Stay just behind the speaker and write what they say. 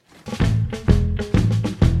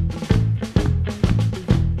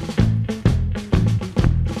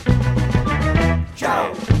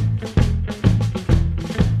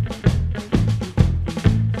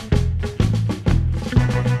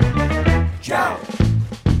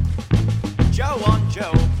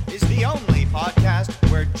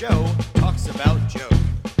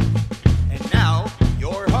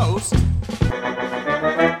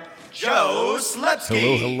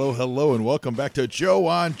Hello, hello, hello, and welcome back to Joe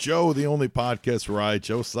on Joe, the only podcast where I,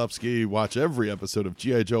 Joe Slupski, watch every episode of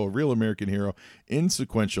G.I. Joe, a real American hero, in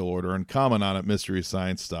sequential order and comment on it mystery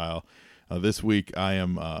science style. This week,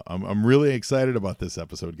 I'm really excited about this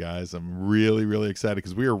episode, guys. I'm really, really excited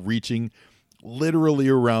because we are reaching literally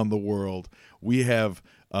around the world. We have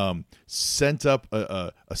sent up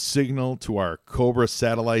a signal to our Cobra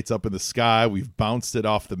satellites up in the sky. We've bounced it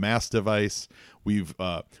off the MASS device. We've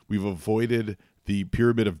avoided the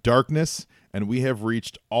Pyramid of Darkness, and we have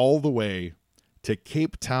reached all the way to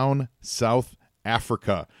Cape Town, South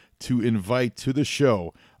Africa, to invite to the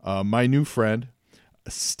show my new friend,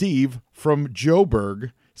 Steve from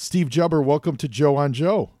GIJOBURG. Steve Jubber, welcome to Joe on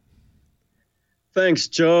Joe. Thanks,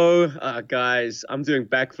 Joe. Guys, I'm doing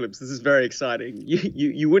backflips. This is very exciting.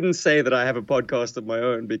 You wouldn't say that I have a podcast of my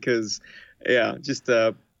own because, just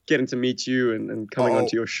getting to meet you and coming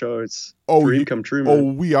onto your show, it's dream come true, man. Oh,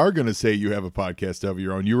 we are going to say you have a podcast of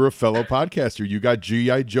your own. You're a fellow podcaster. You got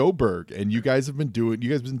GIJOBURG, and you guys have been doing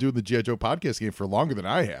the G.I. Joe podcast game for longer than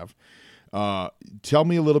I have. Tell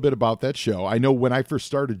me a little bit about that show. I know when I first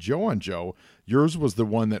started Joe on Joe, yours was the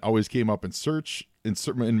one that always came up in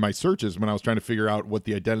my searches when I was trying to figure out what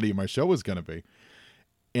the identity of my show was going to be.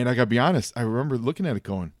 And I got to be honest, I remember looking at it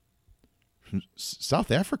going,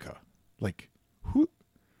 South Africa, like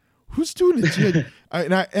who's doing it?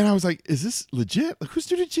 And I was like, is this legit? Like, who's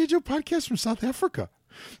doing a G.I. Joe podcast from South Africa?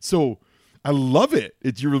 So I love it.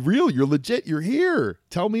 You're real. You're legit. You're here.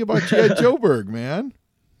 Tell me about GIJOBURG, man.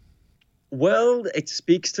 Well, it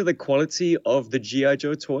speaks to the quality of the G.I.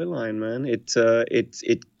 Joe toy line, man. It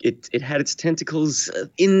had its tentacles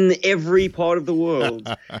in every part of the world.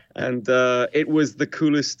 And it was the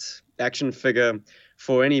coolest action figure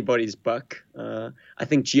for anybody's buck. I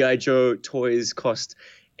think G.I. Joe toys cost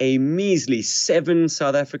a measly 7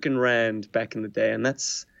 South African rand back in the day. And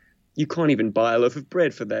you can't even buy a loaf of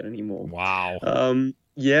bread for that anymore. Wow.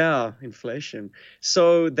 Yeah, inflation.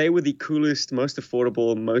 So they were the coolest, most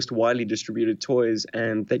affordable, most widely distributed toys,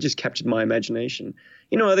 and they just captured my imagination.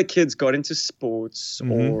 You know, other kids got into sports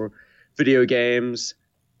or video games.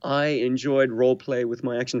 I enjoyed role play with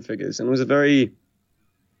my action figures, and it was a very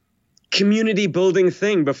community building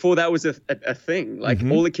thing before that was a thing. Like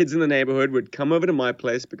all the kids in the neighborhood would come over to my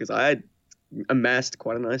place because I had amassed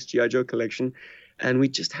quite a nice G.I. Joe collection, and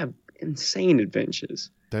we'd just have insane adventures.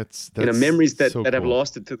 That's memories that so have cool.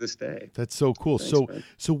 lasted to this day. That's so cool. Thanks,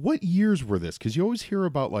 so what years were this? Because you always hear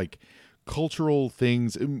about like cultural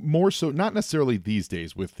things, more so not necessarily these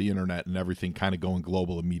days with the internet and everything kind of going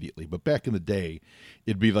global immediately, but back in the day,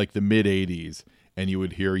 it'd be like the mid '80s, and you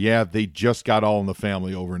would hear, they just got All in the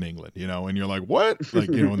Family over in England, and you're like, what? Like,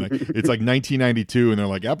 and it's like 1992, and they're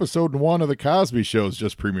like, episode 1 of the Cosby Show is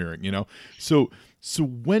just premiering, So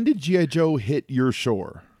when did G.I. Joe hit your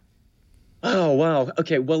shore? Oh, wow.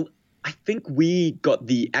 Okay, well, I think we got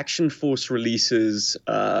the Action Force releases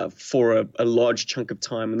for a large chunk of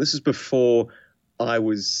time. And this is before I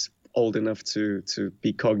was old enough to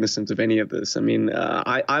be cognizant of any of this. I mean,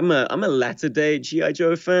 I'm a latter-day G.I.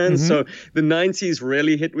 Joe fan, so the 90s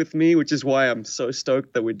really hit with me, which is why I'm so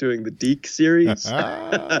stoked that we're doing the Deke series.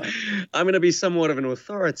 I'm going to be somewhat of an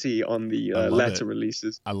authority on the latter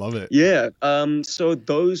releases. I love it. Yeah. So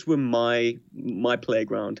those were my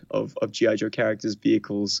playground of G.I. Joe characters,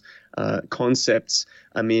 vehicles, concepts.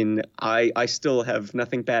 I mean, I still have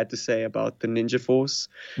nothing bad to say about the Ninja Force.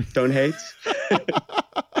 Don't hate.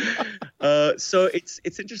 So it's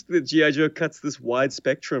interesting that G.I. Joe cuts this wide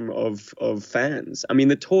spectrum of fans. I mean,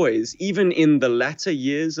 the toys, even in the latter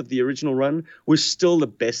years of the original run, were still the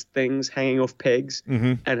best things hanging off pegs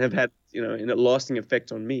and have had, a lasting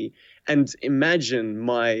effect on me. And imagine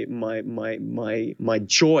my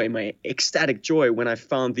joy, my ecstatic joy when I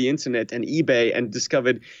found the internet and eBay and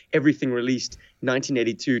discovered everything released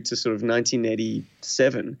 1982 to sort of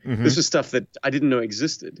 1987. This was stuff that I didn't know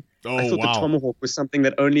existed. I thought the Tomahawk was something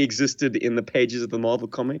that only existed in the pages of the Marvel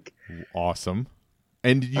comic. Awesome.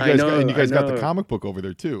 And you guys got the comic book over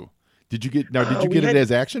there too. Did you get it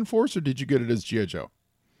as Action Force or did you get it as G.I. Joe?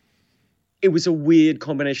 It was a weird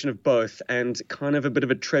combination of both and kind of a bit of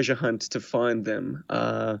a treasure hunt to find them,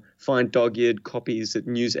 find dog-eared copies at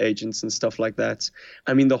newsagents and stuff like that.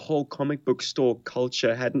 I mean, the whole comic book store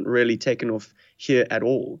culture hadn't really taken off here at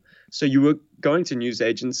all. So you were going to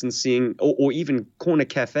newsagents and seeing, or even corner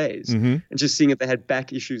cafes, and just seeing if they had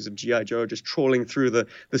back issues of G.I. Joe, just trawling through the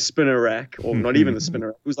spinner rack, or not even the spinner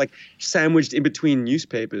rack. It was like sandwiched in between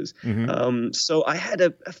newspapers. So I had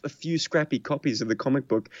a few scrappy copies of the comic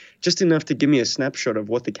book, just enough to give me a snapshot of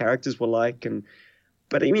what the characters were like.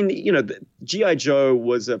 But I mean, G.I. Joe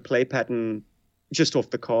was a play pattern just off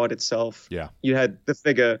the card itself. Yeah. You had the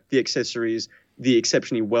figure, the accessories, the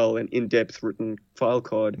exceptionally well and in-depth written file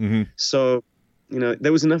card. Mm-hmm. So,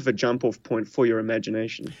 there was enough of a jump-off point for your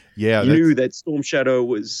imagination. Yeah, you knew that Storm Shadow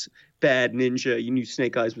was bad ninja. You knew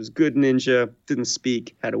Snake Eyes was good ninja. Didn't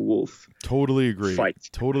speak, had a wolf. Totally agree. Fight.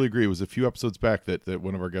 Totally agree. It was a few episodes back that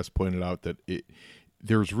one of our guests pointed out that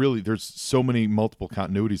there's so many multiple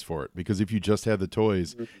continuities for it, because if you just had the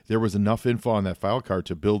toys, there was enough info on that file card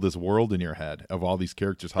to build this world in your head of all these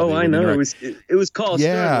characters. How I know. It was Carl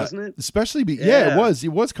Stern, wasn't it? Especially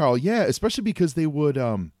it was Carl. Yeah, especially because they would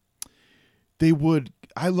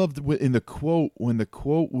I loved in the quote, when the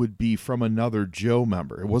quote would be from another Joe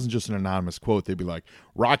member. It wasn't just an anonymous quote. They'd be like,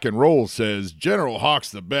 "Rock and Roll says General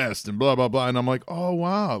Hawk's the best," and blah blah blah. And I'm like, oh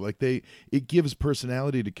wow, like it gives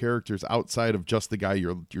personality to characters outside of just the guy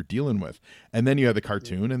you're dealing with. And then you had the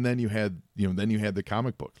cartoon, and then you had the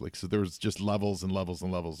comic book. Like, so there was just levels and levels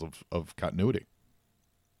and levels of continuity.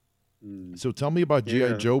 So tell me about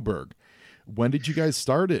GIJOBURG. When did you guys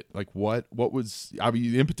start it? Like, what was, I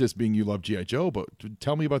mean, the impetus being you love G.I. Joe, but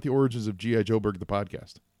tell me about the origins of GIJOBURG, the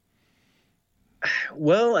podcast.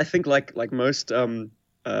 Well, I think like most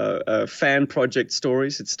fan project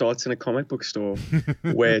stories, it starts in a comic book store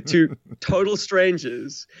where two total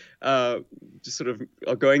strangers just sort of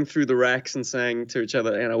are going through the racks and saying to each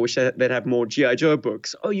other, and I wish they'd have more G.I. Joe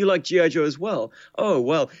books. Oh, you like G.I. Joe as well? Oh,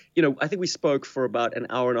 well, I think we spoke for about an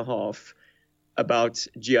hour and a half about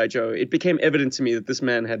G.I. Joe. It became evident to me that this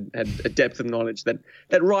man had a depth of knowledge that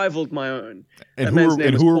rivaled my own. And that man's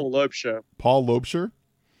name is Paul Loebscher. Paul Loebscher?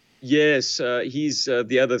 Yes, he's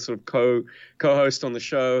the other sort of co-host on the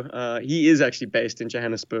show. He is actually based in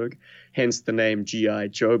Johannesburg, hence the name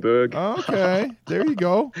GIJOBURG. Okay, there you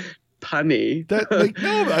go. Punny.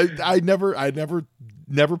 I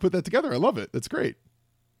never put that together. I love it. That's great.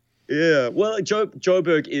 Yeah, well,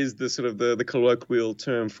 Joburg is the sort of the colloquial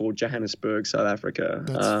term for Johannesburg, South Africa.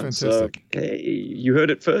 That's fantastic. So, hey, you heard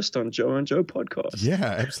it first on Joe and Joe podcast. Yeah,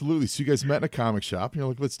 absolutely. So you guys met in a comic shop, and you're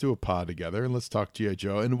like, let's do a pod together and let's talk G.I.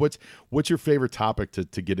 Joe. And what's your favorite topic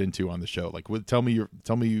to get into on the show? Like, tell me your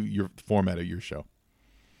format of your show.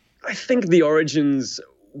 I think the origins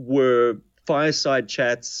were fireside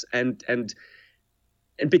chats and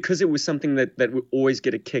because it was something that would always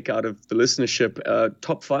get a kick out of the listenership,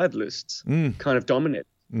 top 5 lists kind of dominate.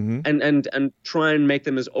 Mm-hmm. And try and make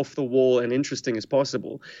them as off the wall and interesting as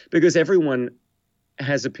possible, because everyone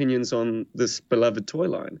has opinions on this beloved toy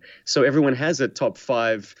line. So everyone has a top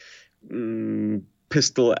 5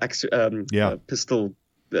 pistol accessory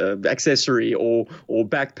or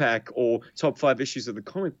backpack, or top 5 issues of the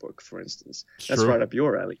comic book, for instance. That's right up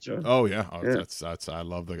your alley, Joe. Oh yeah, that's I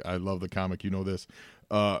love the comic. You know this.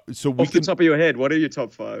 So off the top of your head, what are your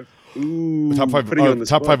top 5? Ooh, top 5.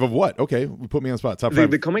 Top 5 of what? Okay, put me on the spot. Top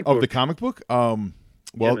 5 the comic book. Of the comic book. Well,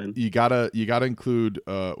 yeah, you gotta include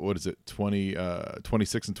what is it?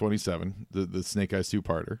 26 and 27. The Snake Eyes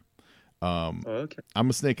 2-parter. Okay. I'm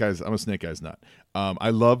a Snake Eyes nut. I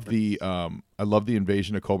love the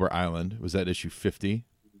Invasion of Cobra Island. Was that issue 50?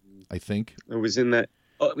 I think it was in that.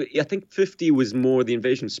 Oh, I think 50 was more the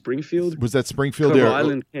Invasion of Springfield. Was that Springfield? Cobra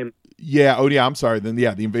Island came. Yeah. Oh, yeah. I'm sorry. Then,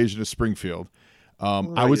 yeah, the Invasion of Springfield.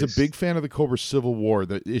 I was a big fan of the Cobra Civil War.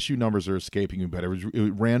 The issue numbers are escaping me, but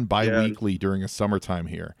it ran bi-weekly during a summertime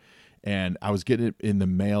here, and I was getting it in the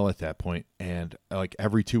mail at that point. And like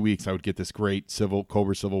every 2 weeks, I would get this great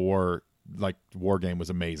Cobra Civil War war game.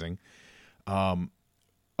 Was amazing. A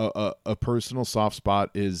personal soft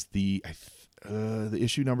spot is the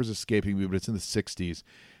issue numbers escaping me, but it's in the 60s,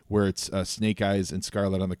 where it's Snake Eyes and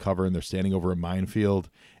Scarlet on the cover, and they're standing over a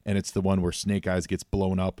minefield, and it's the one where Snake Eyes gets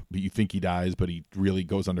blown up, but you think he dies, but he really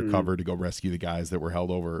goes undercover to go rescue the guys that were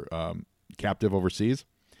held over captive overseas.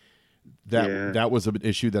 That was an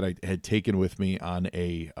issue that I had taken with me on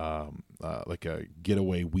a like a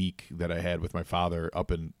getaway week that I had with my father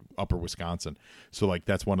up in Upper Wisconsin. So like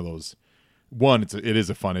that's one of those. It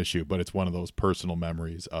is a fun issue, but it's one of those personal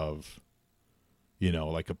memories of,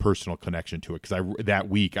 like a personal connection to it, because that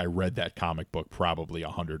week I read that comic book probably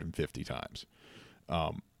 150 times.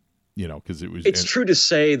 Because it was. It's true to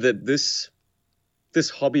say that this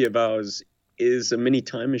hobby of ours is a mini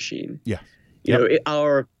time machine. Yeah.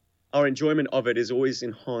 Our enjoyment of it is always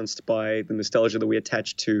enhanced by the nostalgia that we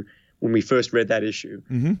attach to when we first read that issue,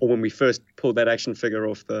 or when we first pulled that action figure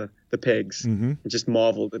off the pegs, and just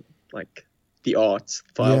marveled at like the art,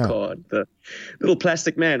 file card, the little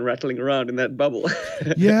plastic man rattling around in that bubble.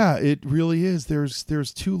 Yeah, it really is. There's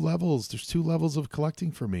 2 levels. There's 2 levels of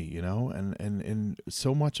collecting for me, and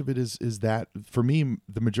so much of it is that for me,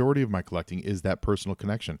 the majority of my collecting is that personal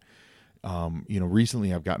connection.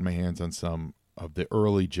 Recently I've gotten my hands on some of the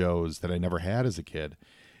early Joes that I never had as a kid.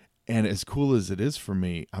 And as cool as it is for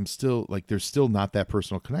me, I'm still like, there's still not that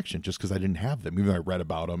personal connection just because I didn't have them. Even though I read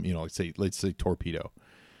about them, you know, let's say Torpedo,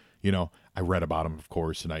 you know, I read about him, of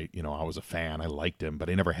course, and I was a fan. I liked him, but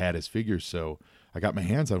I never had his figures. So I got my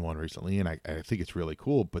hands on one recently, and I think it's really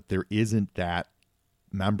cool. But there isn't that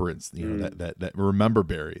remembrance, you know, that member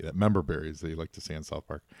berry, as they like to say in South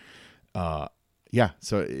Park. Yeah.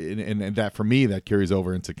 So and that for me, that carries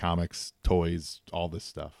over into comics, toys, all this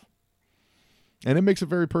stuff. And it makes it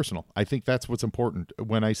very personal. I think that's what's important.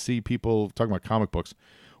 When I see people talking about comic books,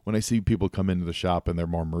 when I see people come into the shop and they're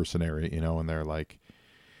more mercenary, you know, and they're like,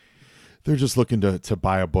 they're just looking to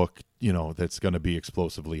buy a book, you know, that's going to be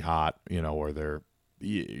explosively hot, you know, or their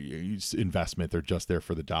investment, they're just there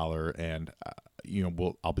for the dollar. And, you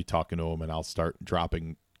know, I'll be talking to them and I'll start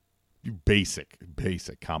dropping basic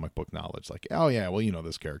comic book knowledge. Like, oh yeah, well, you know,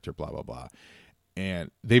 this character, blah, blah, blah.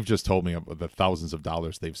 And they've just told me about the thousands of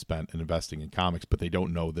dollars they've spent in investing in comics, but they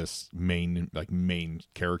don't know this main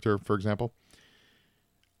character, for example.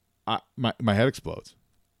 My head explodes.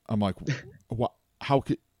 I'm like, what?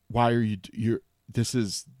 Why are you? This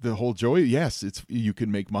is the whole joy. Yes, you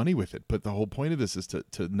can make money with it, but the whole point of this is to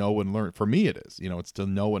know and learn. For me, it is. You know, it's to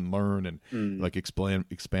know and learn and like expand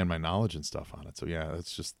my knowledge and stuff on it. So yeah,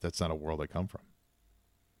 that's not a world I come from.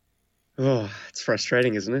 Oh, it's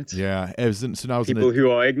frustrating, isn't it? Yeah. So now people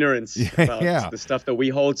who are ignorant about the stuff that we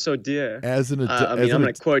hold so dear. As an I'm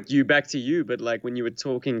going to quote you back to you, but like when you were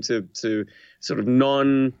talking to sort of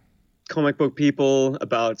non-comic book people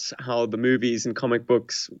about how the movies and comic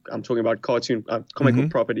books, I'm talking about comic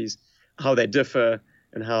book properties, how they differ,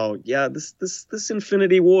 and how this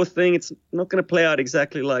Infinity War thing, it's not going to play out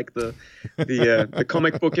exactly like the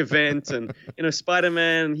comic book event, and you know,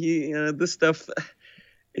 Spider-Man, this stuff.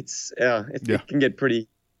 It can get pretty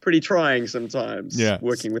trying sometimes. Yeah.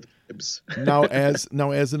 Working with kids. now as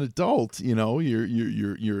an adult, you know,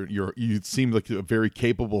 you seem like a very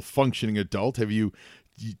capable, functioning adult. Have you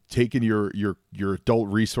taken your adult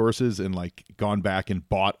resources and like gone back and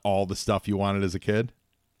bought all the stuff you wanted as a kid?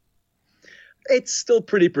 It's still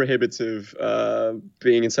pretty prohibitive.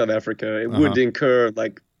 Being in South Africa, it would incur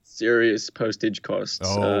like serious postage costs.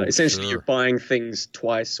 Essentially, you're buying things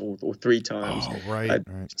twice or three times. Oh, right.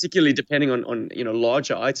 Particularly depending on you know,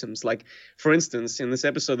 larger items. Like, for instance, in this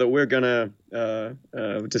episode that we're gonna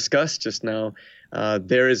discuss just now,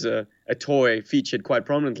 there is a toy featured quite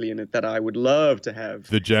prominently in it that I would love to have.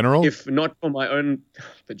 The General? If not for my own...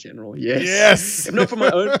 The General, yes. Yes! If not for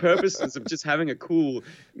my own purposes of just having a cool,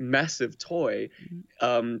 massive toy,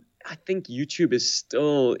 I think YouTube is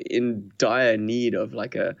still in dire need of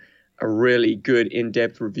like a really good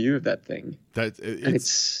in-depth review of that thing.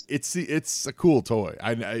 It's a cool toy.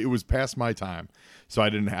 It was past my time, so I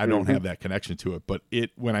don't have that connection to it. But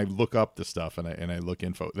when I look up the stuff and I look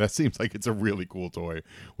info, that seems like it's a really cool toy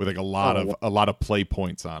with like a lot of play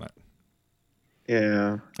points on it.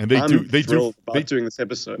 Yeah, and I'm thrilled about doing this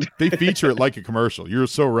episode. They feature it like a commercial. You're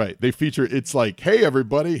so right. They feature it's like, hey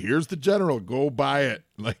everybody, here's the General, go buy it.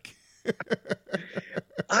 Like,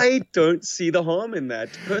 I don't see the harm in that.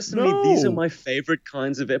 Personally, These are my favorite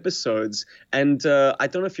kinds of episodes. And I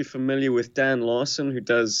don't know if you're familiar with Dan Larson, who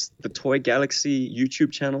does the Toy Galaxy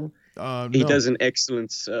YouTube channel. He does an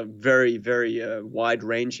excellent, very, very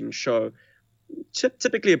wide-ranging show,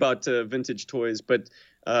 typically about vintage toys, but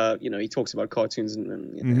you know, he talks about cartoons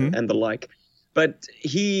and the like. But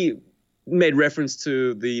he made reference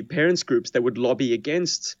to the parents groups that would lobby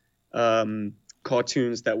against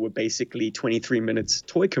cartoons that were basically 23 minutes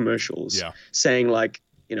toy commercials, saying like,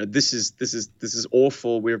 you know, this is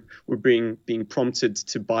awful. We're being prompted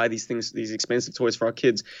to buy these things, these expensive toys for our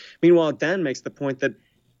kids. Meanwhile, Dan makes the point that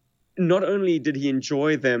not only did he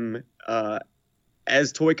enjoy them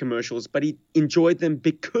as toy commercials, but he enjoyed them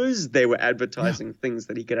because they were advertising things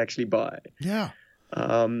that he could actually buy. Yeah.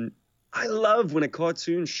 I love when a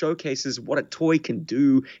cartoon showcases what a toy can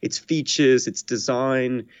do, its features, its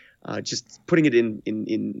design, just putting it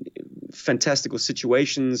in fantastical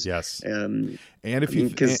situations. Yes. And if you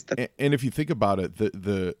think about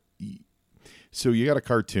it, so you got a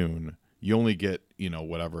cartoon, you only get, you know,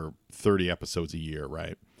 whatever 30 episodes a year,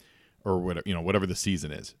 right? Or whatever, you know, whatever the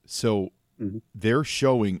season is. So they're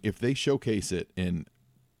showing, if they showcase it in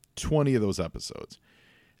 20 of those episodes,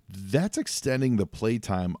 that's extending the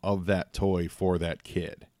playtime of that toy for that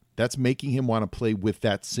kid. That's making him want to play with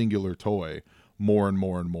that singular toy more and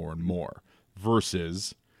more and more and more,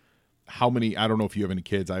 versus how many, I don't know if you have any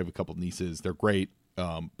kids. I have a couple nieces. They're great.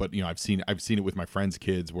 But you know, I've seen it with my friends'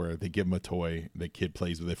 kids where they give them a toy, the kid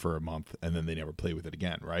plays with it for a month, and then they never play with it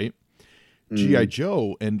again. Right. G.I.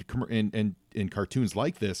 Joe and cartoons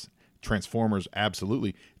like this Transformers,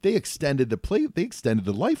 absolutely. They extended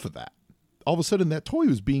the life of that. All of a sudden, that toy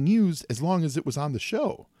was being used as long as it was on the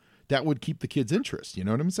show. That would keep the kids' interest. You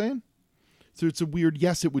know what I'm saying? So it's a weird.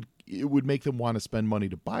 Yes, it would make them want to spend money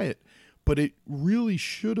to buy it, but it really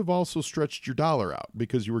should have also stretched your dollar out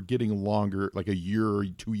because you were getting longer, like a year or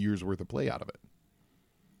 2 years worth of play out of it.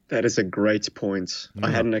 That is a great point. Yeah. I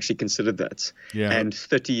hadn't actually considered that. Yeah. And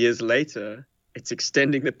 30 years later, it's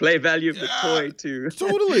extending the play value of the toy to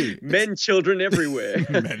totally men, children everywhere.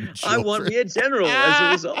 Men, children. I want me a general as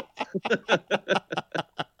a result.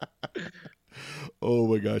 Oh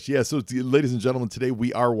my gosh. Yeah. So ladies and gentlemen, today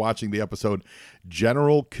we are watching the episode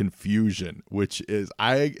General Confusion, which is,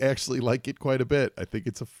 I actually like it quite a bit. I think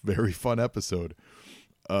it's a very fun episode.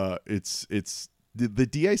 It's the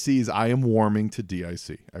DICs. I am warming to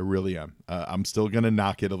DIC. I really am. I'm still going to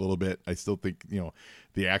knock it a little bit. I still think,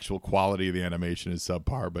 the actual quality of the animation is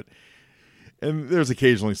subpar, and there's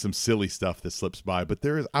occasionally some silly stuff that slips by, but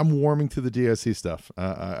I'm warming to the DIC stuff.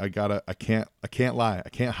 I can't lie. I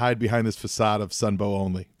can't hide behind this facade of Sunbow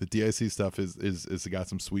only. The DIC stuff is got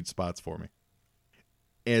some sweet spots for me.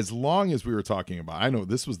 As long as we were talking about, I know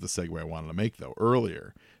this was the segue I wanted to make though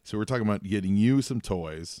earlier. So we're talking about getting you some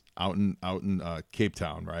toys out in Cape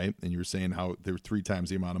Town, right? And you were saying how they were 3 times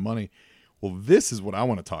the amount of money. Well, this is what I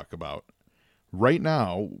want to talk about right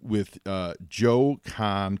now with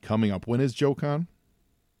JoeCon coming up. When is JoeCon?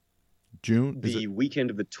 June? The weekend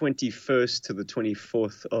of the 21st to the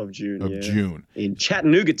 24th of June. Of June. In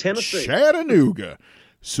Chattanooga, Tennessee. Chattanooga.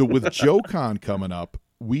 So with JoeCon coming up,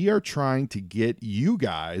 we are trying to get you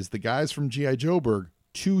guys, the guys from GIJOBURG,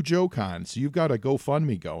 to JoeCon. So you've got a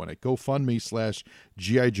GoFundMe going at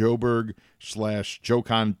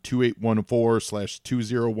GoFundMe/GIJOBURG/JoeCon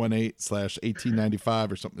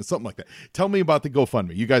 2814/2018/1895 or something like that. Tell me about the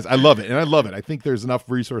GoFundMe. You guys, I love it. And I love it. I think there's enough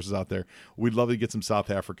resources out there. We'd love to get some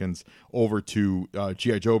South Africans over to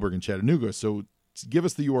GIJOBURG in Chattanooga. So give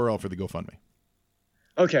us the URL for the GoFundMe.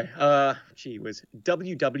 Okay. Was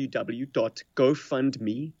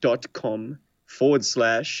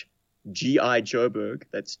www.gofundme.com/GIJOBURG.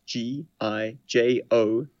 That's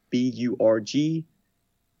GIJOBURG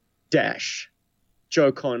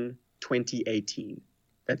JoeCon 2018.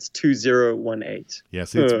 That's 2018.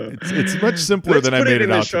 Yes, it's much simpler than I made it out to be. Let's put it in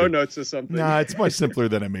the show notes or something. Nah, it's much simpler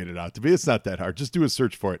than I made it out to be. It's not that hard. Just do a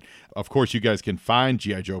search for it. Of course, you guys can find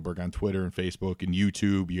GIJOBURG on Twitter and Facebook and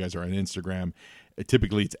YouTube. You guys are on Instagram.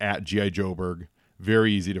 Typically, it's at GIJOBURG.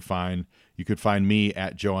 Very easy to find. You could find me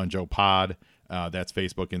at Joe on Joe Pod. That's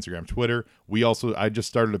Facebook, Instagram, Twitter. I just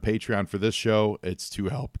started a Patreon for this show. It's to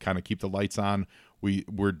help kind of keep the lights on.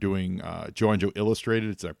 We're doing Joe on Joe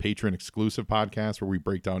Illustrated. It's our patron exclusive podcast where we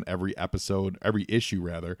break down every issue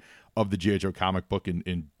of the G.I. Joe comic book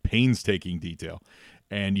in painstaking detail.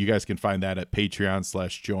 And you guys can find that at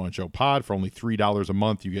Patreon/Joe on Joe Pod. For only $3 a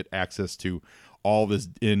month, you get access to all this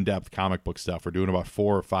in-depth comic book stuff. We're doing about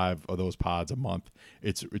 4 or 5 of those pods a month.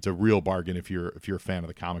 It's a real bargain if you're a fan of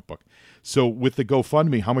the comic book. So with the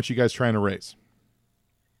GoFundMe, how much are you guys trying to raise?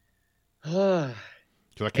 Because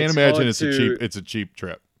I can't imagine it's a cheap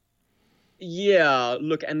trip. Yeah,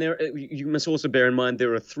 look, and you must also bear in mind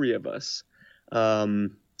there are 3 of us. Well,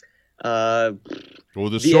 the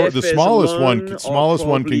smallest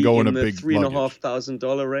one can go in a big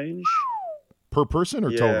 $3,500 range per person or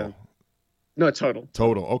total. No, total.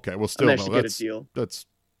 Total. Okay. Well, still, that's get a deal. That's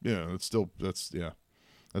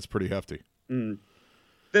pretty hefty. Mm.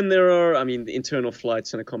 Then there are, the internal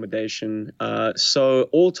flights and accommodation. So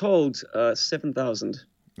all told, 7,000.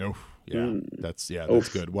 Oh, yeah. That's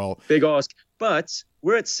good. Well, big ask, but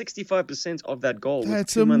we're at 65% of that goal.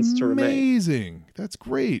 That's with 2 months to remain. Amazing. That's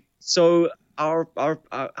great. So our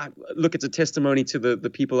look, it's a testimony to the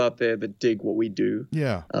people out there that dig what we do.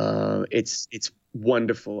 Yeah. It's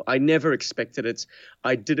wonderful. I never expected it.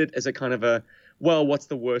 I did it as a kind of what's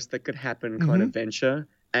the worst that could happen kind of venture,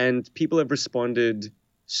 and people have responded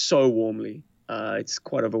so warmly. It's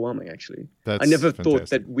quite overwhelming, actually. I never thought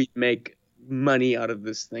that we'd make money out of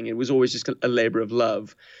this thing. It was always just a labor of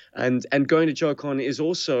love, and going to JoeCon is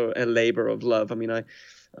also a labor of love.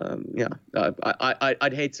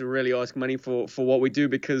 I'd hate to really ask money for what we do,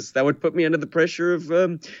 because that would put me under the pressure of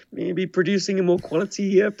maybe producing a more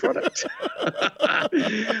quality product.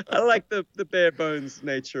 I like the bare bones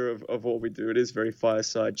nature of what we do. It is very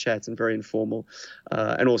fireside chat and very informal,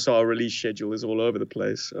 and also our release schedule is all over the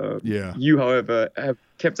place. You, however, have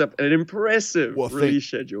kept up an impressive release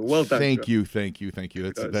schedule. Well done. Thank you.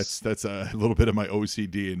 That's a little bit of my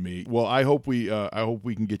OCD in me. Well, I hope we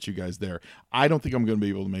can get you guys there. I don't think I'm going to be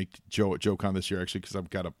able to make Joe at JoeCon this year, actually, because I've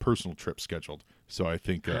got a personal trip scheduled. So I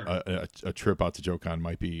think a trip out to JoeCon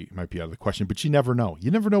might be out of the question. But you never know.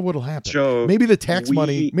 You never know what'll happen. Joe, maybe the tax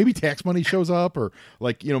money shows up, or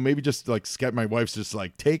like, you know, maybe just like my wife's just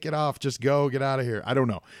like, take it off, just go, get out of here. I don't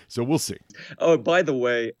know. So we'll see. Oh, by the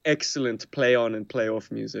way, excellent play on and play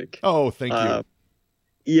off music. Oh, thank you.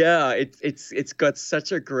 Yeah, it's got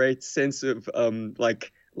such a great sense of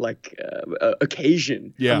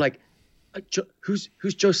occasion. Yeah. I'm like, who's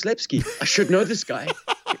Joe Slepsky? I should know this guy.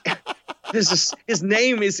 His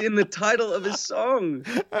name is in the title of his song.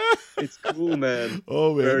 It's cool, man.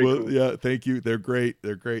 Oh man, Very cool. Yeah, thank you. They're great.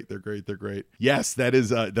 Yes,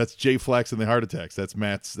 that's Jay Flex and the Heart Attacks. That's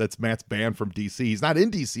Matt's band from DC. He's not in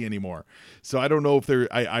DC anymore, so I don't know if they're.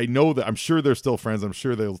 I know that I'm sure they're still friends. I'm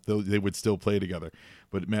sure they would still play together.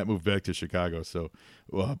 But Matt moved back to Chicago, so.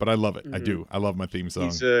 But I love it. I do. I love my theme song.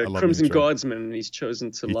 He's a Crimson Guardsman, and he's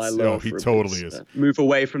chosen to lie low. He totally is. Move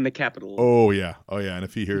away from the capital. Oh yeah. And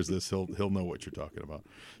if he hears this, he'll know what you're talking about.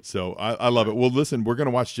 So I love it. Well, listen, we're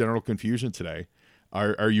gonna watch General Confusion today.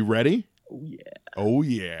 Are you ready? Oh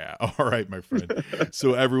yeah. All right, my friend.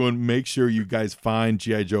 So everyone, make sure you guys find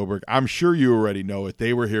G.I. Joburg. I'm sure you already know it.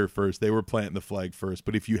 They were here first. They were planting the flag first.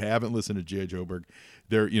 But if you haven't listened to G.I. Joburg,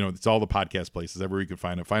 it's all the podcast places everywhere you can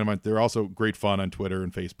find them. Find them. They're also great fun on Twitter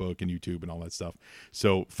and Facebook and YouTube and all that stuff.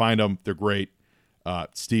 So find them. They're great.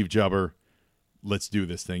 Steve Jubber. Let's do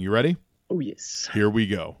this thing. You ready? Oh yes. Here we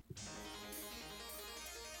go.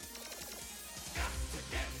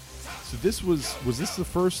 So this was this the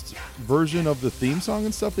first version of the theme song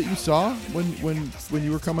and stuff that you saw when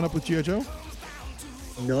you were coming up with G.I. Joe?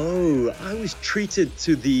 No, I was treated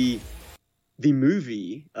to the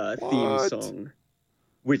movie theme song,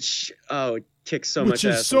 which kicks so much ass.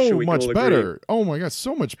 Which is so much better. Oh my god,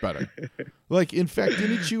 so much better. Like, in fact,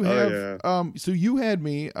 didn't you have so you had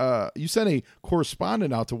me you sent a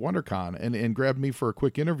correspondent out to WonderCon and grabbed me for a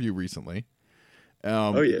quick interview recently.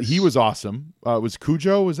 Yes. He was awesome. Was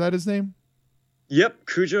Cujo, was that his name? Yep,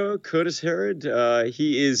 Cujo, Curtis Herod.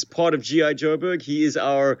 He is part of G.I. Joburg. He is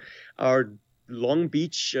our Long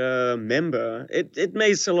Beach member. It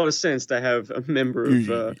makes a lot of sense to have a member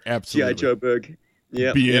of G.I. Joburg.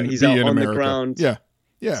 Yeah, he's out on the ground. Yeah,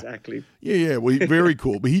 exactly. Yeah. Well, very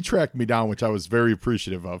cool. But he tracked me down, which I was very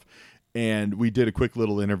appreciative of. And we did a quick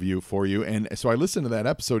little interview for you. And so I listened to that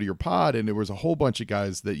episode of your pod, and there was a whole bunch of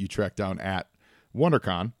guys that you tracked down at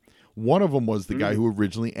WonderCon. One of them was the guy who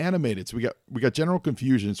originally animated. So we got General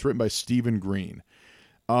Confusion. It's written by Stephen Green.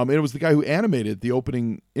 And it was the guy who animated the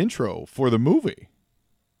opening intro for the movie.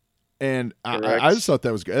 And I just thought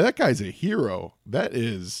that was good. That guy's a hero.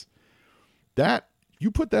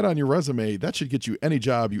 You put that on your resume, that should get you any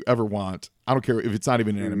job you ever want. I don't care if it's not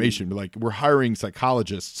even an animation. But like, we're hiring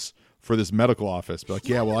psychologists for this medical office. But like,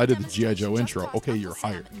 yeah, well, I did the G.I. Joe intro. Okay, you're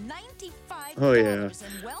hired. Oh, yeah.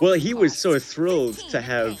 Well, he was so thrilled to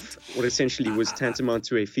have what essentially was tantamount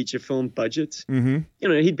to a feature film budget. Mm-hmm. You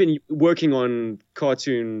know, he'd been working on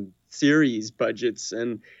cartoon series budgets,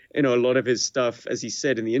 and, you know, a lot of his stuff, as he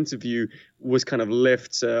said in the interview, was kind of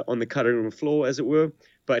left on the cutting room floor, as it were.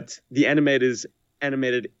 But the animators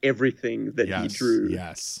animated everything that he drew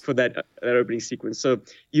for that opening sequence. So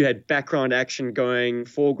you had background action going,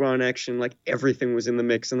 foreground action, like everything was in the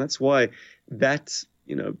mix. And that's why that,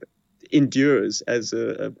 you know, endures as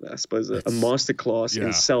I suppose a masterclass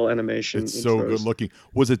in cell animation. It's so good looking.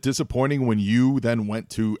 Was it disappointing when you then went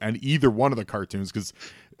to either one of the cartoons? Because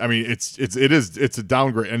I mean, it's a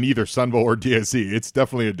downgrade, and either Sunbow or DSE. It's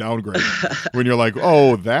definitely a downgrade when you're like,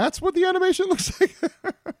 oh, that's what the animation looks like.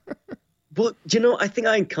 Well, you know, I think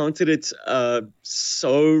I encountered it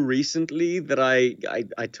so recently that I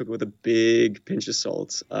took it with a big pinch of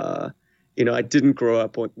salt. You know, I didn't grow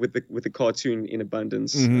up with the cartoon in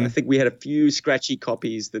abundance. Mm-hmm. I think we had a few scratchy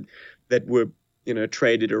copies that were, you know,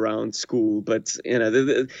 traded around school. But, you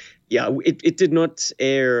know, it did not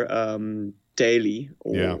air daily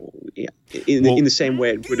or in the same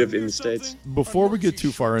way it would have in the States. Before we get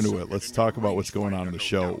too far into it, let's talk about what's going on in the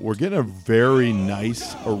show. We're getting a very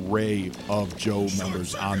nice array of Joe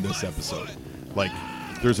members on this episode. Like,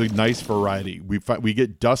 there's a nice variety. We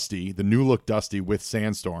get Dusty, the new look Dusty with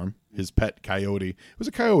Sandstorm, his pet coyote. It was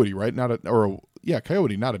a coyote, right?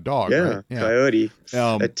 Coyote, not a dog. Yeah, right? Yeah. Coyote.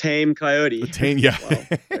 A tame coyote. Yeah.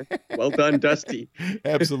 Wow. Well done, Dusty.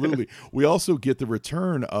 Absolutely. We also get the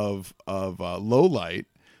return of Lowlight,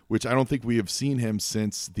 which I don't think we have seen him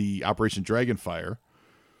since the Operation Dragonfire.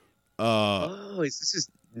 This is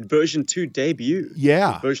version 2 debut.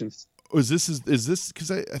 Yeah. Version is this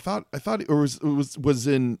because I thought or was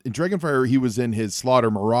in Dragonfire he was in his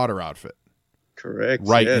Slaughter Marauder outfit. Correct.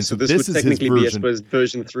 Right. Yeah, And so this would technically be, I suppose,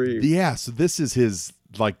 version 3. Yeah. So this is his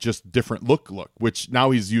like just different look, which now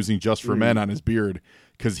he's using just for men on his beard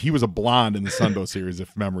because he was a blonde in the Sunbow series,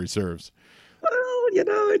 if memory serves. Well,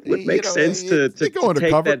 it would make sense to take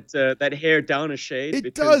that hair down a shade. It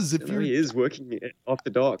because, does. If he is working off the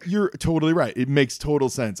dock. You're totally right. It makes total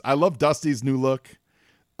sense. I love Dusty's new look.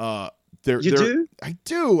 You do? I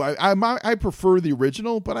do. I prefer the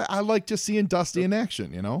original, but I like just seeing Dusty in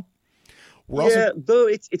action. Though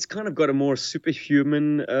it's kind of got a more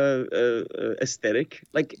superhuman aesthetic.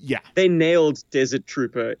 Like, they nailed Desert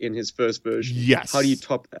Trooper in his first version. Yes. How do you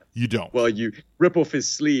top that? You don't. Well, you rip off his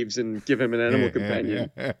sleeves and give him an animal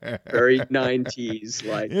companion. Very 90s.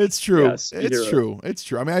 Like, it's true. Yes, it's true. It's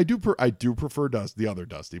true. I mean, I do prefer the other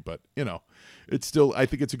Dusty, but it's still. I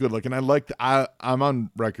think it's a good look, and I'm on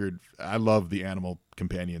record. I love the animal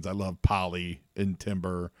companions. I love Polly and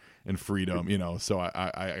Timber and Freedom, so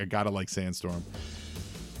I gotta like Sandstorm.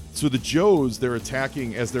 So the Joes, they're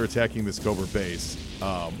attacking this Cobra base.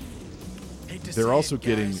 They're also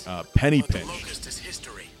getting Penny Pinch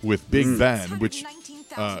with Big Ben, which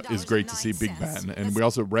is great to see Big Ben. And we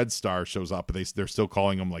also, Red Star shows up, but they're still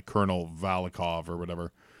calling him like Colonel Valikov or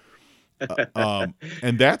whatever.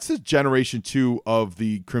 And that's a generation 2 of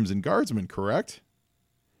the Crimson Guardsmen, correct?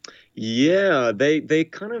 Yeah, they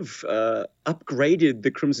kind of upgraded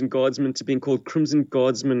the Crimson Guardsmen to being called Crimson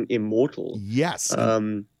Guardsmen Immortal. Yes.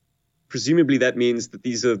 Presumably that means that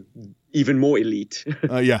these are even more elite.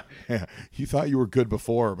 Yeah. You thought you were good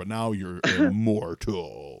before, but now you're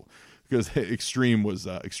immortal. Because Extreme was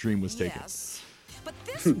taken. Yes. But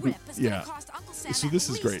this rip is gonna cost Uncle Sam So this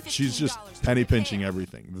is great. She's just penny pinching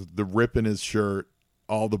everything. The rip in his shirt,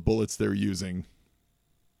 all the bullets they're using.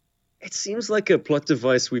 It seems like a plot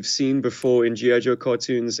device we've seen before in G.I. Joe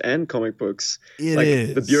cartoons and comic books. It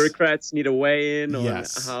is. The bureaucrats need a weigh in on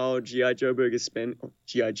how G.I. Joeburg is spending.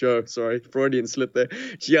 G.I. Joe, sorry, Freudian slip there.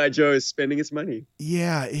 G.I. Joe is spending its money.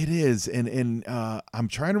 Yeah, it is. And I'm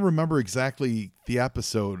trying to remember exactly the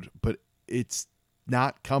episode, but it's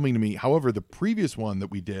not coming to me. However, the previous one that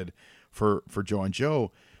we did for Joe and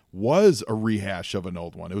Joe was a rehash of an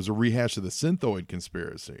old one. It was a rehash of the Synthoid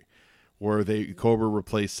conspiracy, where Cobra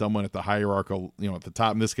replaced someone at the hierarchical, at the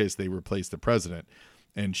top. In this case, they replaced the president,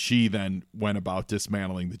 and she then went about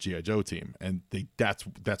dismantling the G.I. Joe team, and that's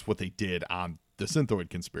what they did on the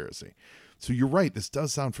Synthoid conspiracy. So you're right, this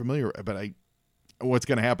does sound familiar, but what's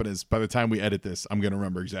going to happen is by the time we edit this, I'm going to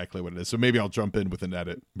remember exactly what it is. So maybe I'll jump in with an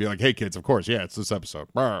edit, be like, "Hey kids, of course, it's this episode."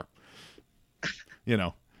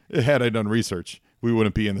 Had I done research, we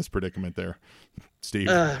wouldn't be in this predicament there. Steve.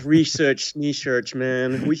 Research,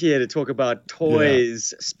 man. We're here to talk about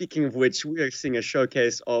toys. Yeah. Speaking of which, we are seeing a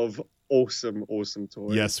showcase of awesome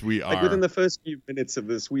toys. Yes, we are. Like within the first few minutes of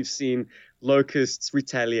this, we've seen Locusts,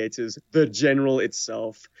 Retaliators, the General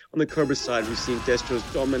itself. On the Cobra side, we've seen Destro's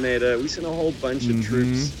Dominator. We've seen a whole bunch of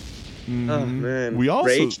troops. Mm-hmm. Oh, man.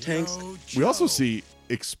 Rage tanks. We also see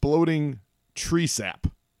exploding tree sap.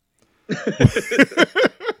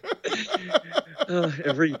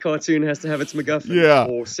 Every cartoon has to have its MacGuffin,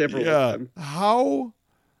 or several of them. How?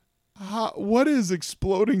 What is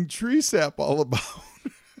exploding tree sap all about?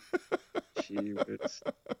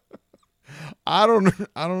 I don't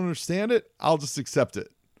understand it. I'll just accept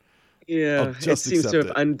it. Yeah, it seems to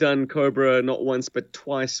have undone Cobra not once but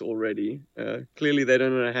twice already. Clearly, they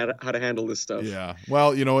don't know how to handle this stuff. Yeah.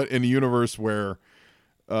 Well, you know what? In a universe where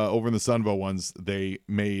over in the Sunbow ones, they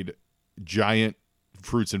made giant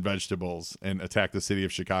fruits and vegetables and attacked the city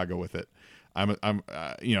of Chicago with it.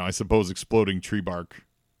 I suppose exploding tree bark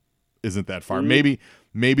isn't that far. Maybe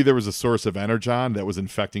there was a source of energon that was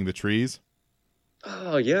infecting the trees.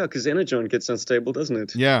 Oh yeah, because energon gets unstable, doesn't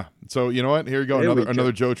it? Yeah. So you know what? Here you go.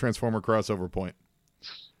 Another Joe Transformer crossover point.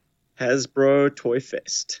 Hasbro Toy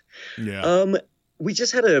Fest. Yeah. We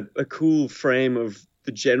just had a cool frame of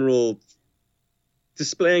the General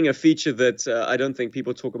displaying a feature that I don't think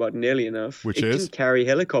people talk about nearly enough. Which is? It can carry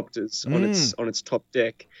helicopters on its top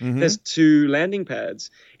deck. Mm-hmm. There's 2 landing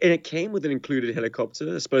pads, and it came with an included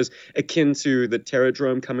helicopter, I suppose akin to the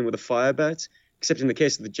Terradrome coming with a Firebat, except in the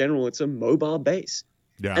case of the General, it's a mobile base.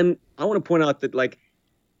 Yeah. And I want to point out that, like,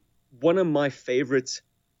 one of my favorite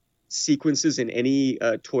sequences in any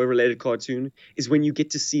toy-related cartoon is when you get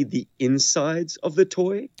to see the insides of the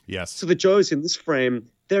toy. Yes. So the Joes in this frame,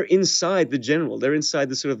 they're inside the General. They're inside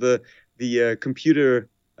the sort of the computer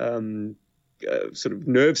sort of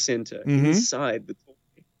nerve center inside the toy,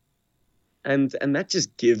 and that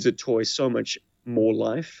just gives a toy so much more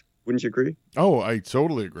life. Wouldn't you agree? Oh, I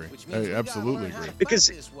totally agree. I absolutely agree.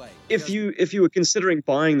 Because if you were considering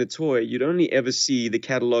buying the toy, you'd only ever see the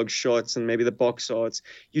catalog shots and maybe the box arts.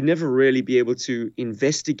 You'd never really be able to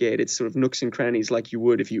investigate its sort of nooks and crannies like you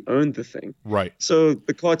would if you owned the thing. Right. So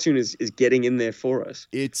the cartoon is getting in there for us.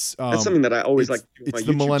 It's that's something that I always like. It's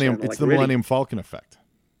the Millennium Falcon effect.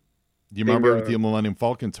 Do you remember the Millennium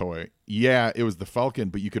Falcon toy? Yeah, it was the Falcon,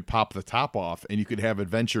 but you could pop the top off and you could have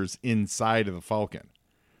adventures inside of the Falcon.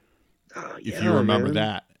 If you remember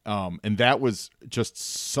that. And that was just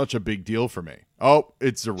such a big deal for me. Oh,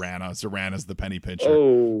 it's Zorana. Zorana's the penny pincher.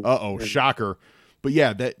 Oh, shocker. But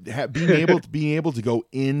yeah, being able to go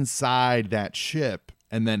inside that ship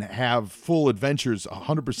and then have full adventures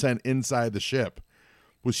 100% inside the ship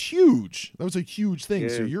was huge. That was a huge thing. Yeah.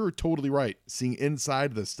 So you're totally right. Seeing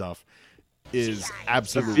inside this stuff is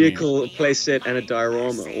absolutely... A vehicle, a playset, and a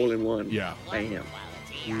diorama all in one. Yeah. Bam.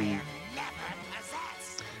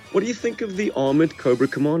 What do you think of the armored Cobra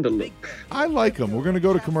Commander look? I like him. We're going to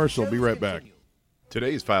go to commercial. Be right back.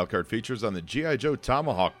 Today's Filecard features on the G.I. Joe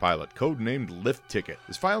Tomahawk Pilot, codenamed Lift Ticket.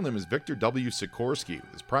 His file name is Victor W. Sikorsky,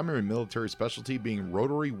 with his primary military specialty being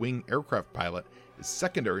rotary wing aircraft pilot, his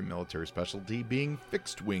secondary military specialty being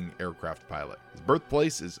fixed wing aircraft pilot. His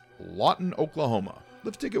birthplace is Lawton, Oklahoma.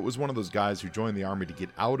 Lift Ticket was one of those guys who joined the Army to get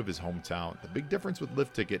out of his hometown. The big difference with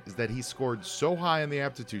Lift Ticket is that he scored so high on the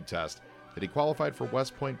aptitude test that he qualified for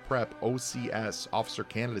West Point Prep OCS Officer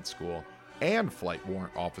Candidate School and Flight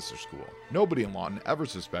Warrant Officer School. Nobody in Lawton ever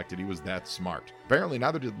suspected he was that smart. Apparently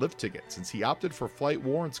neither did Lift Ticket, since he opted for Flight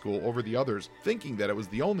Warrant School over the others, thinking that it was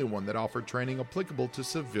the only one that offered training applicable to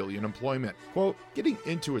civilian employment. Quote, getting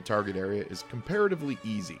into a target area is comparatively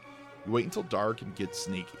easy. You wait until dark and get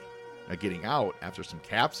sneaky. Now getting out, after some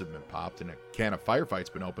caps have been popped and a can of firefight's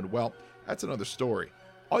been opened, well, that's another story.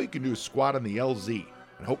 All you can do is squat on the LZ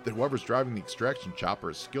and hope that whoever's driving the extraction chopper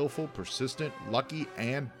is skillful, persistent, lucky,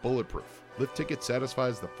 and bulletproof. Lift Ticket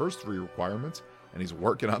satisfies the first 3 requirements, and he's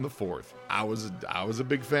working on the 4th. I was a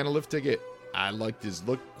big fan of Lift Ticket. I liked his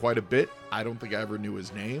look quite a bit. I don't think I ever knew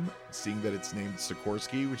his name. Seeing that it's named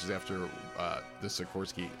Sikorsky, which is after the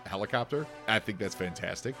Sikorsky helicopter, I think that's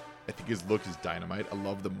fantastic. I think his look is dynamite. I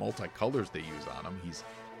love the multicolors they use on him. He's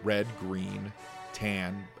red, green,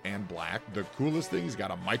 tan, and black. The coolest thing, he's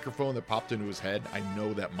got a microphone that popped into his head. I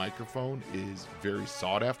know that microphone is very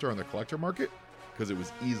sought after on the collector market because it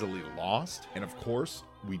was easily lost. And of course,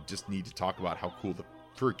 we just need to talk about how cool the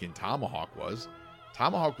freaking Tomahawk was.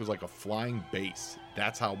 Tomahawk was like a flying base.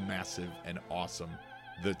 That's how massive and awesome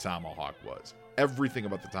the Tomahawk was. Everything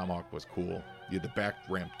about the Tomahawk was cool. You had the back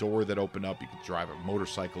ramp door that opened up. You could drive a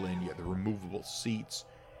motorcycle in. You had the removable seats.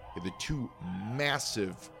 You had the 2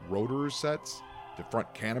 massive rotor sets. The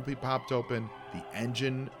front canopy popped open. The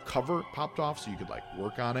engine cover popped off so you could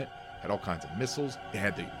work on it. Had all kinds of missiles. It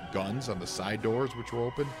had the guns on the side doors which were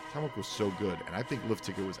open. Tomahawk was so good, and I think Lift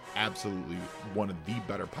Ticket was absolutely one of the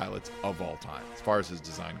better pilots of all time. As far as his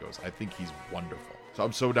design goes, I think he's wonderful. So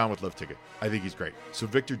I'm so down with Lift Ticket. I think he's great. So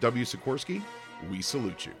Victor W. Sikorsky, we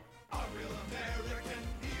salute you.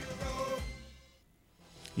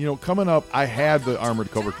 You know, coming up, I had the Armored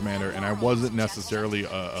Cobra Commander, and I wasn't necessarily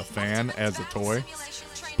a fan as a toy,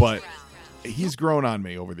 but he's grown on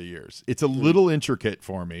me over the years. It's a little intricate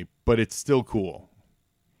for me, but it's still cool.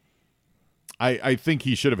 I think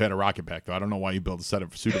he should have had a rocket pack, though. I don't know why you build a suit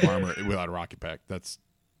of armor without a rocket pack.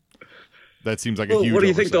 That seems like a huge What do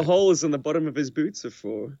you oversight. think the holes in the bottom of his boots are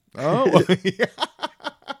for? Oh, yeah.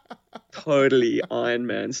 Totally Iron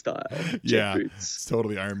Man style. Yeah, boots. It's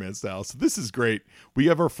totally Iron Man style. So this is great. We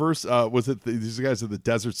have our first, these guys are the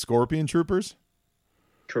Desert Scorpion Troopers?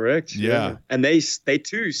 Correct. Yeah. And they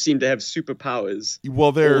too seem to have superpowers.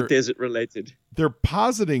 Well, they're all desert related. They're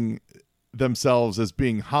positing themselves as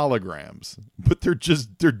being holograms, but they're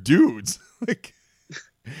dudes.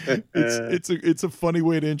 It's a funny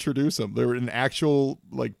way to introduce them. They're an actual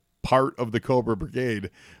part of the Cobra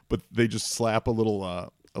Brigade, but they just slap a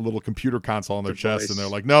little computer console on their chest, and they're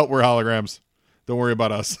like, "No, we're holograms. Don't worry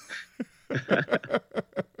about us."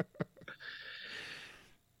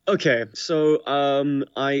 Okay, so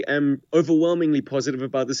I am overwhelmingly positive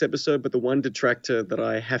about this episode, but the one detractor that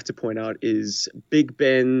I have to point out is Big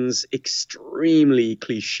Ben's extremely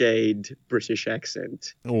cliched British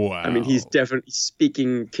accent. Wow. I mean, he's definitely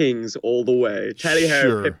speaking Kings all the way.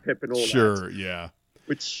 Tally-ho, pip, pip, and all that. Sure, yeah.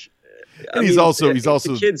 Which... And he's also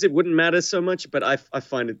the kids, it wouldn't matter so much, but I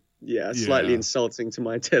find it slightly insulting to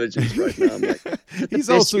my intelligence right now. I'm like, he's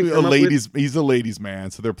also he's a ladies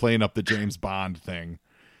man, so they're playing up the James Bond thing,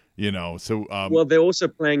 you know. So well, they're also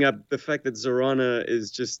playing up the fact that Zorana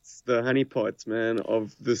is just the honeypot, man,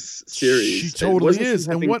 of this series. She totally is.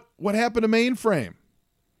 And what happened to Mainframe?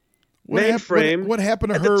 Mainframe. What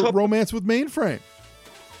happened to at the her top- romance with Mainframe?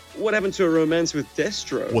 What happened to a romance with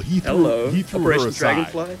Destro? Well, he threw Operation her aside.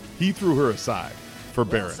 Dragonfly? He threw her aside for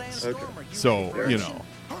Barons. Okay. So, you know,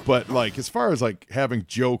 but like as far as like having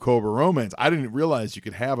Joe Cobra romance, I didn't realize you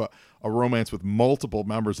could have a romance with multiple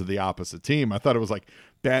members of the opposite team. I thought it was like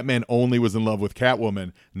Batman only was in love with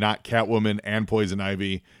Catwoman, not Catwoman and Poison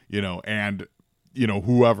Ivy, and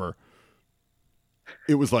whoever.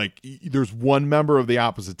 It was like there's one member of the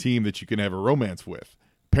opposite team that you can have a romance with.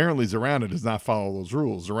 Apparently, Zorana does not follow those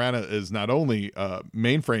rules. Zorana is not only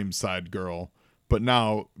Mainframe's side girl, but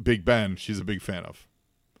now Big Ben, she's a big fan of.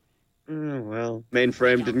 Well,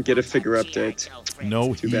 Mainframe didn't get a figure update.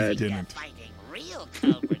 No, Too he bad. didn't. Real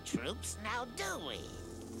Cobra troops now, do we?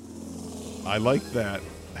 I like that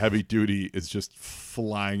Heavy Duty is just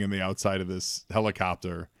flying in the outside of this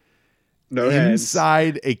helicopter. No hands.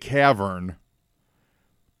 Inside a cavern.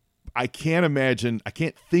 I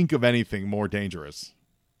can't think of anything more dangerous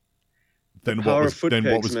than what was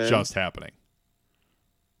just happening.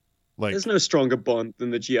 Like, there's no stronger bond than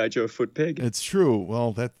the G.I. Joe foot pig. It's true.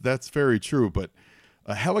 Well, that's very true, but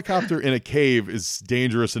a helicopter in a cave is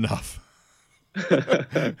dangerous enough.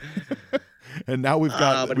 And now we've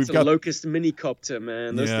got a Locust minicopter,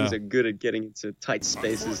 man. Those things are good at getting into tight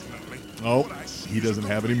spaces. Oh, he doesn't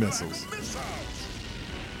have any missiles.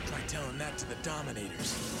 Try telling that to the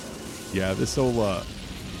Dominators. Yeah, this whole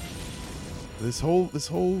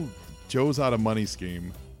Joe's out of money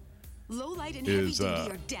scheme Low light and is heavy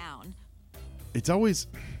duty are down. it's always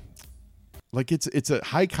like it's a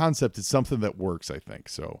high concept. It's something that works, I think.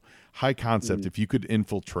 So high concept, if you could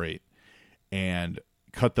infiltrate and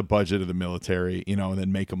cut the budget of the military, and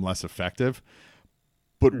then make them less effective.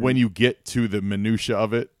 But when you get to the minutia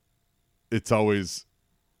of it, it's always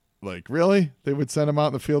like, really? They would send them out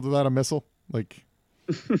in the field without a missile? Like,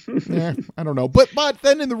 yeah, I don't know. But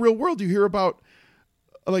then in the real world, you hear about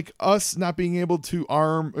like us not being able to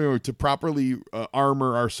arm or to properly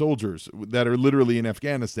armor our soldiers that are literally in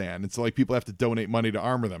Afghanistan. It's like people have to donate money to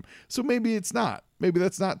armor them. So maybe it's not. Maybe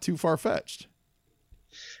that's not too far-fetched.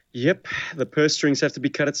 Yep, the purse strings have to be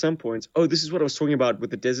cut at some point. Oh, this is what I was talking about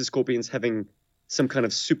with the Desert Scorpions having some kind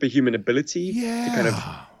of superhuman ability to kind of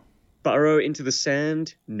burrow into the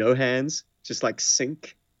sand, no hands, just like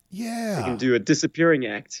sink. Yeah. They can do a disappearing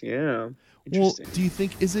act. Yeah. Well, do you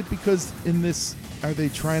think, is it because in this, are they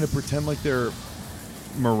trying to pretend like they're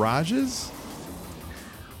mirages?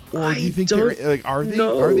 Or do you think they're, like, are they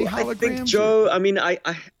holograms? I think, Joe, I mean, I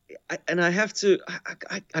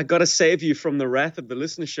gotta save you from the wrath of the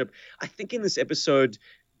listenership. I think in this episode,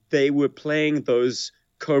 they were playing those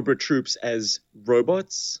Cobra troops as robot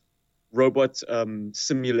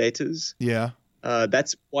simulators. Yeah.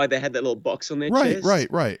 That's why they had that little box on their chest.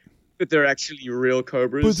 Right. But they're actually real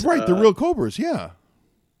Cobras. But they're real Cobras, yeah.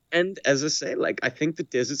 And as I say, like, I think the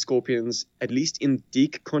Desert Scorpions, at least in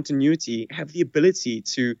Deke continuity, have the ability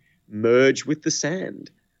to merge with the sand.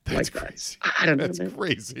 That's like crazy. That. I don't know. That's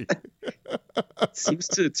crazy. It seems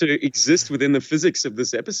to exist within the physics of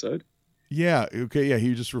this episode. Yeah. Okay. Yeah.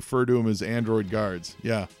 He just referred to them as android guards.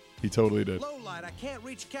 Yeah. He totally did. Lowlight, I can't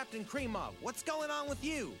reach Captain Kremov. What's going on with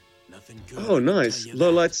you? Nothing good. Oh, nice.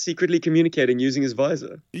 Lowlight's secretly communicating using his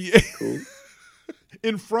visor. Yeah. Cool.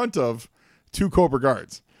 In front of two Cobra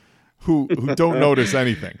guards who don't notice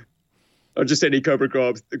anything. Or just any Cobra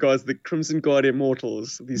guards, the Crimson Guard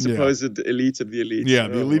Immortals, the supposed elite of the elite. Yeah,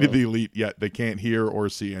 the elite of the elite, yet they can't hear or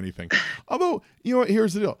see anything. Although, you know what,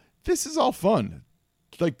 here's the deal. This is all fun.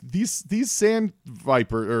 Like, these sand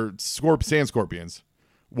viper or sand scorpions.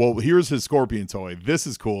 Well, here's his scorpion toy. This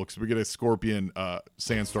is cool because we get a scorpion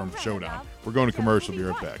sandstorm showdown. We're going to commercial. Be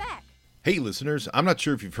right back. Hey, listeners, I'm not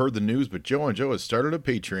sure if you've heard the news, but Joe and Joe has started a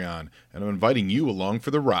Patreon, and I'm inviting you along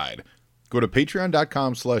for the ride. Go to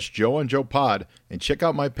patreon.com/JoeandJoePod and check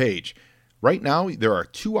out my page. Right now, there are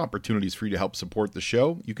 2 opportunities for you to help support the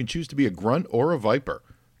show. You can choose to be a grunt or a viper.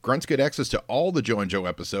 Grunts get access to all the Joe and Joe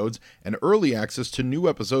episodes and early access to new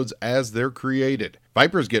episodes as they're created.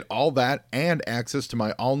 Vipers get all that and access to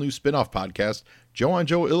my all-new spin-off podcast, Joe and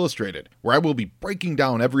Joe Illustrated, where I will be breaking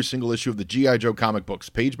down every single issue of the G.I. Joe comic books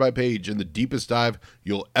page by page in the deepest dive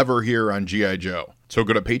you'll ever hear on G.I. Joe. So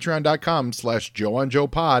go to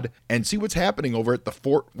patreon.com/JoeandJoePod and see what's happening over at the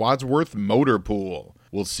Fort Wadsworth Motor Pool.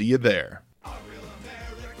 We'll see you there.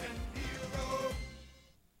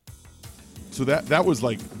 So that was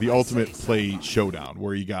like the ultimate play showdown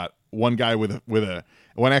where you got one guy with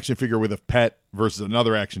one action figure with a pet versus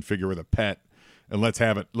another action figure with a pet, and let's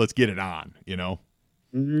get it on, you know.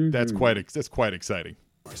 Mm-hmm. That's quite exciting.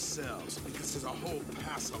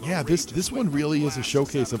 Yeah, this one really is a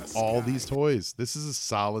showcase of all these toys. This is a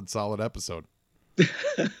solid episode.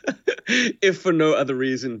 if for no other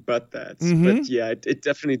reason but that. But yeah, it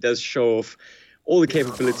definitely does show off all the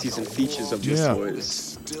capabilities and features of these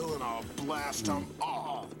toys. Still and I'll blast them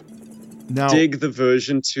all. Now, Dig the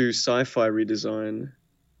version 2 sci-fi redesign.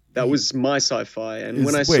 That was my sci-fi, and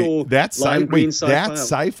when I saw lime green sci-fi, that's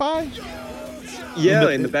sci-fi. Yeah,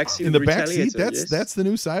 in the backseat. In the backseat, that's the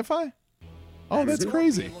new sci-fi. Oh, that's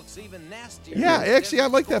crazy. Yeah, actually, I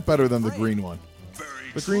like that better than the green one.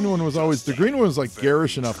 The green one was like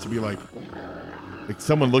garish enough to be like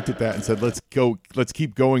someone looked at that and said, let's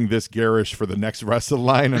keep going this garish for the next rest of the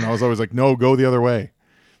line, and I was always like, no, go the other way.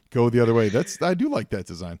 I do like that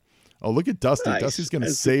design. Oh, look at Dusty. Nice. Dusty's going to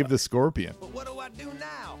save the scorpion. But what do I do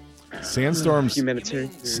now? Sandstorm's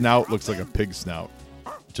Humanitarian. snout looks like a pig snout,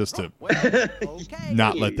 just to Okay.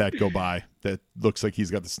 not let that go by. That looks like he's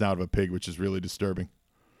got the snout of a pig, which is really disturbing.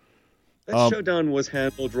 That showdown was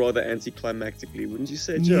handled rather anticlimactically, wouldn't you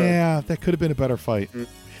say, Joe? Yeah, that could have been a better fight.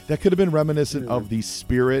 That could have been reminiscent of the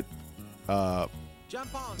Spirit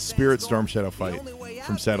Storm Shadow fight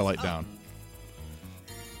from Satellite Down.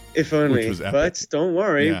 If only. Which was epic. But don't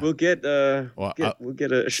worry, Yeah. we'll get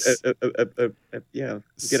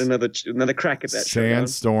another crack at that showdown.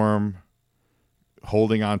 Sandstorm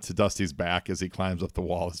holding on to Dusty's back as he climbs up the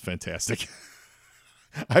wall is fantastic.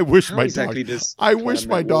 I wish How my exactly dogs. does I climb wish that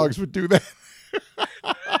my wall? dogs would do that.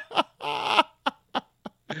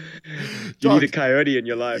 You need a coyote in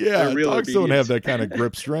your life. Yeah, They're real dogs don't obedient. have that kind of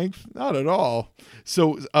grip strength. Not at all.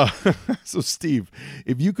 So, so Steve,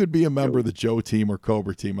 if you could be a member of the Joe team or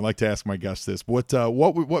Cobra team, I'd like to ask my guest this: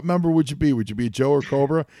 what member would you be? Would you be Joe or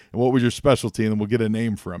Cobra? And what was your specialty? And then we'll get a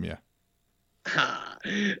name from you.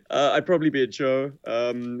 I'd probably be a Joe.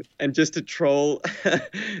 And just to troll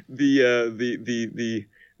the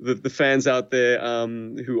fans out there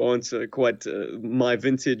who aren't quite my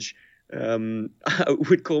vintage, I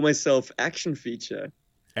would call myself Action Feature.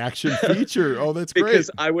 Action Feature. Oh, that's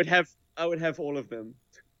Because great. I would have all of them.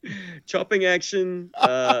 Chopping action,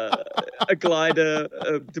 a glider,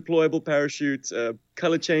 a deployable parachute,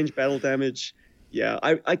 color change, battle damage. Yeah,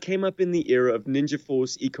 I came up in the era of Ninja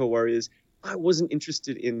Force, Eco Warriors. I wasn't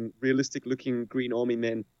interested in realistic looking green army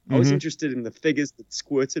men. I was interested in the figures that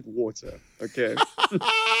squirted water. Okay.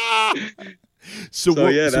 So So,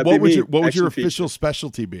 yeah, that'd what be would me. your Action official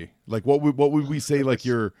specialty be? Like what would we say like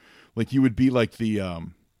you would be like the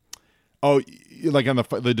like on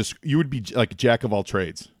you would be like a jack of all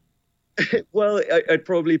trades. Well, I'd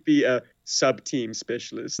probably be a sub-team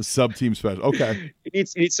specialist. A sub-team special. Okay. You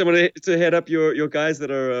need someone to head up your guys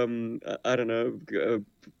that are, I don't know,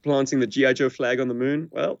 planting the G.I. Joe flag on the moon.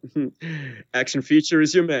 Well, Action Feature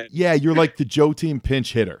is your man. Yeah, you're like the Joe team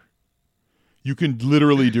pinch hitter. You can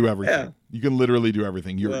literally do everything. Yeah. You can literally do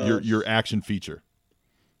everything. Well, Your Action Feature.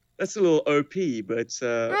 That's a little OP, but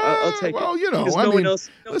I'll take well, it. you know, Because I no mean, one else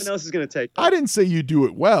is going to take it. I didn't say you do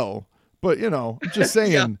it well, but you know, I'm just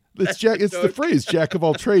saying Yeah, it's the phrase jack of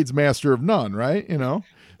all trades, master of none, right? You know.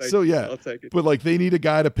 So yeah, I'll take it. but like they need a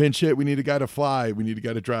guy to pinch hit. We need a guy to fly. We need a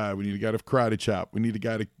guy to drive. We need a guy to karate chop. We need a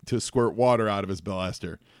guy to squirt water out of his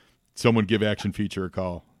blaster. Someone give Action Feature a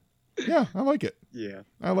call. Yeah, I like it. Yeah.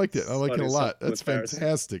 I liked it. I like it a Funny lot. something That's with Paris.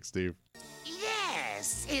 fantastic, Steve.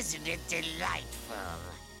 Yes, isn't it delightful?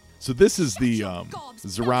 So this is the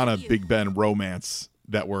Zorana Big Ben romance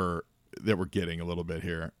that we're getting a little bit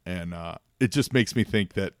here, and it just makes me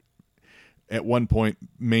think that at one point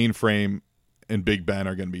Mainframe and Big Ben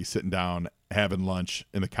are going to be sitting down having lunch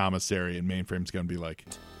in the commissary, and Mainframe's going to be like,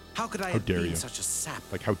 How could I How have dare been you. such a sap?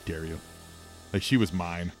 "Like, how dare you? Like, she was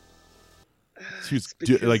mine. She was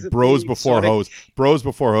because like of bros the before exotic- hoes, bros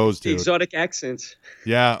before hoes, The dude. exotic accent.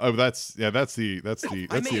 Yeah, that's the I that's may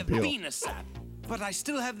the have appeal. been a sap, but I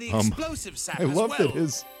still have the Um, explosive sap I as love well. that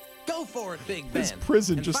his Go for it, Big Ben.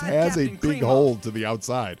 prison And just find has a Captain big Kremov. hole to the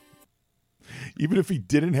outside. Even if he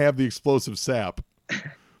didn't have the explosive sap,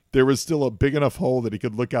 there was still a big enough hole that he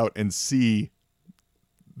could look out and see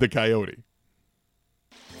the coyote.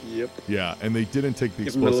 Yep. Yeah, and they didn't take the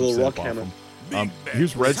Give him a explosive little sap rock off hammer. him. Big Ben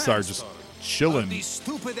Here's Red was Star just handsome. chilling, These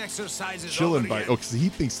stupid exercises chilling over by. here. Oh, because he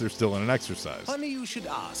thinks they're still in an exercise. Funny you should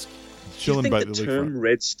ask. Chilling Do you by think the the lakefront. term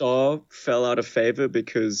Red Star fell out of favor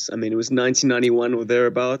because, I mean, it was 1991 or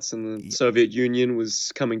thereabouts, and the Soviet Union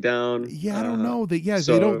was coming down. Yeah, I don't know. They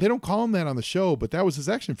so- they don't call him that on the show, but that was his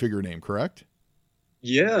action figure name, correct?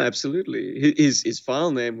 Yeah, absolutely. His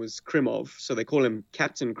file name was Kremov, so they call him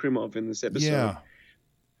Captain Kremov in this episode. Yeah.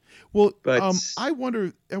 Well, But- I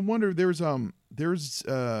wonder. There's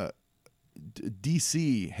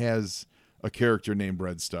DC has a character named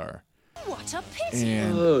Red Star, What a pity.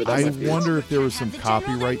 and Oh, that's I a pity. wonder if there was some Have the general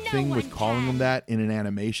copyright that no thing with one calling him can. that in an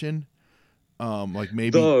animation. Like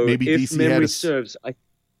maybe Though, if DC memory had a serves, I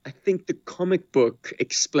I think the comic book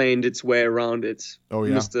explained its way around it. Oh,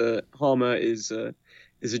 yeah? Mr. Harmer is a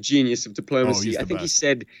genius of diplomacy. I think he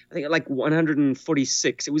said, like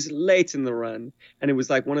 146. It was late in the run, and it was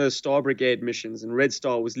like one of the Star Brigade missions, and Red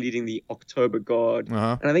Star was leading the October Guard.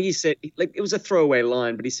 Uh-huh. And I think he said, like, it was a throwaway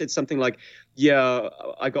line, but he said something like, yeah,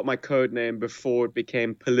 I got my code name before it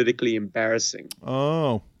became politically embarrassing.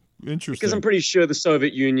 Oh, interesting. Because I'm pretty sure the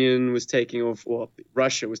Soviet Union was taking off, or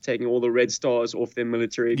Russia was taking all the Red Stars off their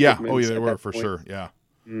military equipment. Yeah, oh yeah, they were for sure. Yeah,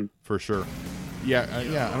 for sure. Yeah,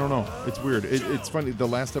 I don't know. It's weird. It's funny. The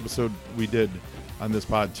last episode we did on this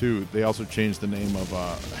pod too, they also changed the name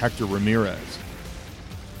of Hector Ramirez.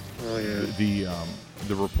 Oh yeah.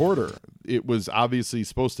 The reporter. It was obviously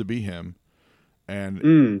supposed to be him, and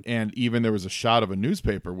even there was a shot of a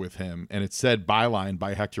newspaper with him, and it said byline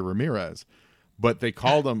by Hector Ramirez. But they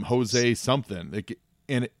called him Jose something,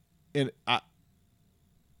 and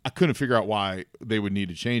I couldn't figure out why they would need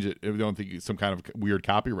to change it. I don't think it's some kind of weird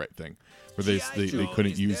copyright thing where they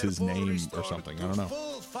couldn't use his name or something. I don't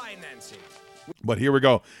know. But here we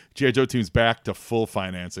go. G.I. Joe team's back to full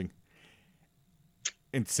financing.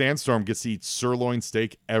 And Sandstorm gets to eat sirloin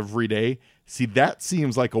steak every day. See, that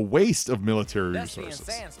seems like a waste of military resources.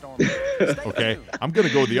 Okay, I'm going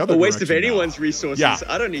to go the other direction. A waste of anyone's now. Resources. Yeah.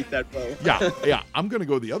 I don't eat that, bro. Yeah. I'm going to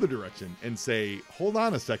go the other direction and say, hold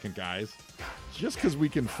on a second, guys. Just because we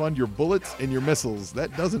can fund your bullets and your missiles,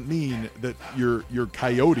 that doesn't mean that your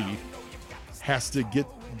coyote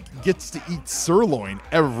gets to eat sirloin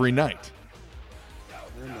every night.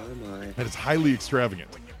 My. And it's highly extravagant.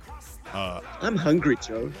 I'm hungry,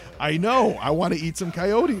 Joe. I know. I want to eat some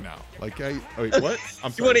coyote now. Wait, what?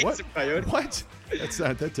 I'm sorry. You want to what? eat some coyote? What?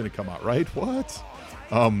 That didn't come out right. What?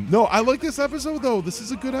 No, I like this episode though. This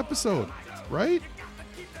is a good episode, right?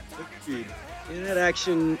 It had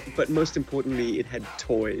action, but most importantly, it had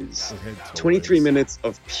toys. 23 minutes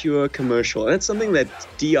of pure commercial, and that's something that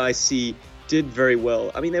DIC did very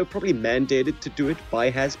well. I mean, they were probably mandated to do it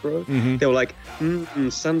by Hasbro. Mm-hmm. They were like,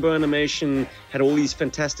 Sunbow Animation had all these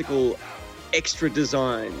fantastical extra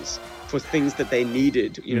designs for things that they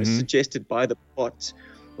needed, suggested by the plot,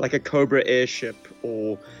 like a Cobra airship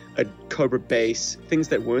or a Cobra base, things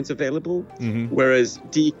that weren't available. Mm-hmm. Whereas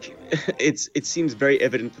Deke, it seems very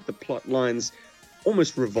evident that the plot lines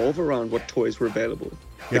almost revolve around what toys were available.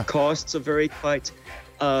 Yeah. The casts are very tight.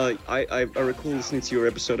 I recall listening to your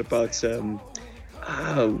episode about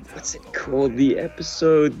what's it called? The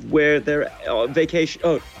episode where they're vacation.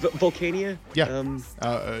 Volcania. Yeah.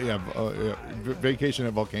 Vacation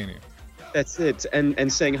at Volcania. That's it.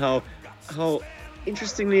 And saying how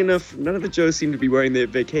interestingly enough, none of the Joes seem to be wearing their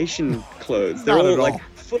vacation clothes. They're all like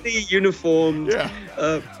fully uniformed.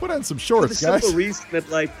 Yeah. Put on some shorts, for the guys. simple reason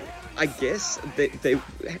that I guess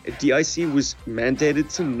DIC was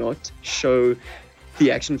mandated to not show the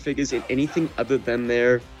action figures in anything other than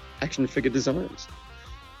their action figure designs.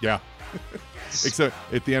 Yeah. Except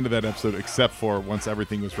at the end of that episode, except for once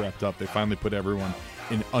everything was wrapped up, they finally put everyone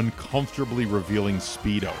in uncomfortably revealing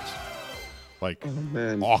Speedos. Like,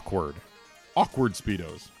 awkward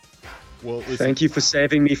Speedos. Well, listen. Thank you for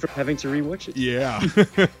saving me from having to rewatch it. Yeah.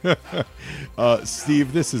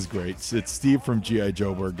 Steve, this is great. It's Steve from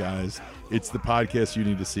GIJOBURG, guys. It's the podcast you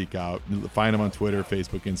need to seek out. Find them on Twitter,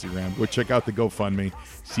 Facebook, Instagram. Go check out the GoFundMe.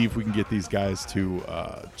 See if we can get these guys to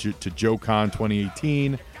JoeCon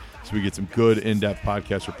 2018 so we get some good in-depth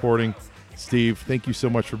podcast reporting. Steve, thank you so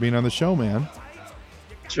much for being on the show, man.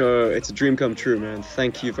 Joe, it's a dream come true, man.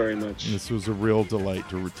 Thank you very much. This was a real delight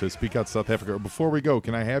to speak out South Africa. Before we go,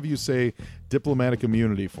 can I have you say diplomatic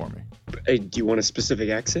immunity for me? Hey, do you want a specific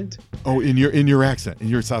accent? Oh, in your accent, in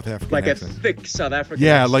your South African like accent. A thick South African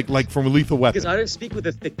yeah, accent. like from Lethal Weapon. Because I don't speak with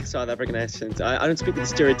a thick South African accent. I don't speak with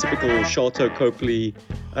the stereotypical Sholto Copley.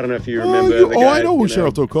 I don't know if you remember the guy. I know who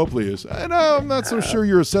Sholto Copley is. And I'm not so sure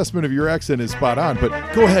your assessment of your accent is spot on, but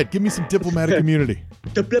go ahead. Give me some diplomatic immunity.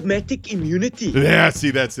 Diplomatic immunity. Yeah, see,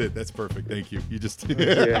 that's it. That's perfect. Thank you. You just...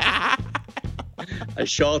 Yeah. I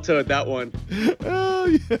Sholtoed that one. Oh,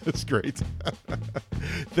 yeah, that's great.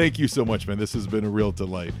 Thank you so much, man. This has been a real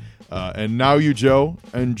delight. And now you, Joe,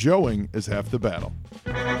 and Joeing is half the battle.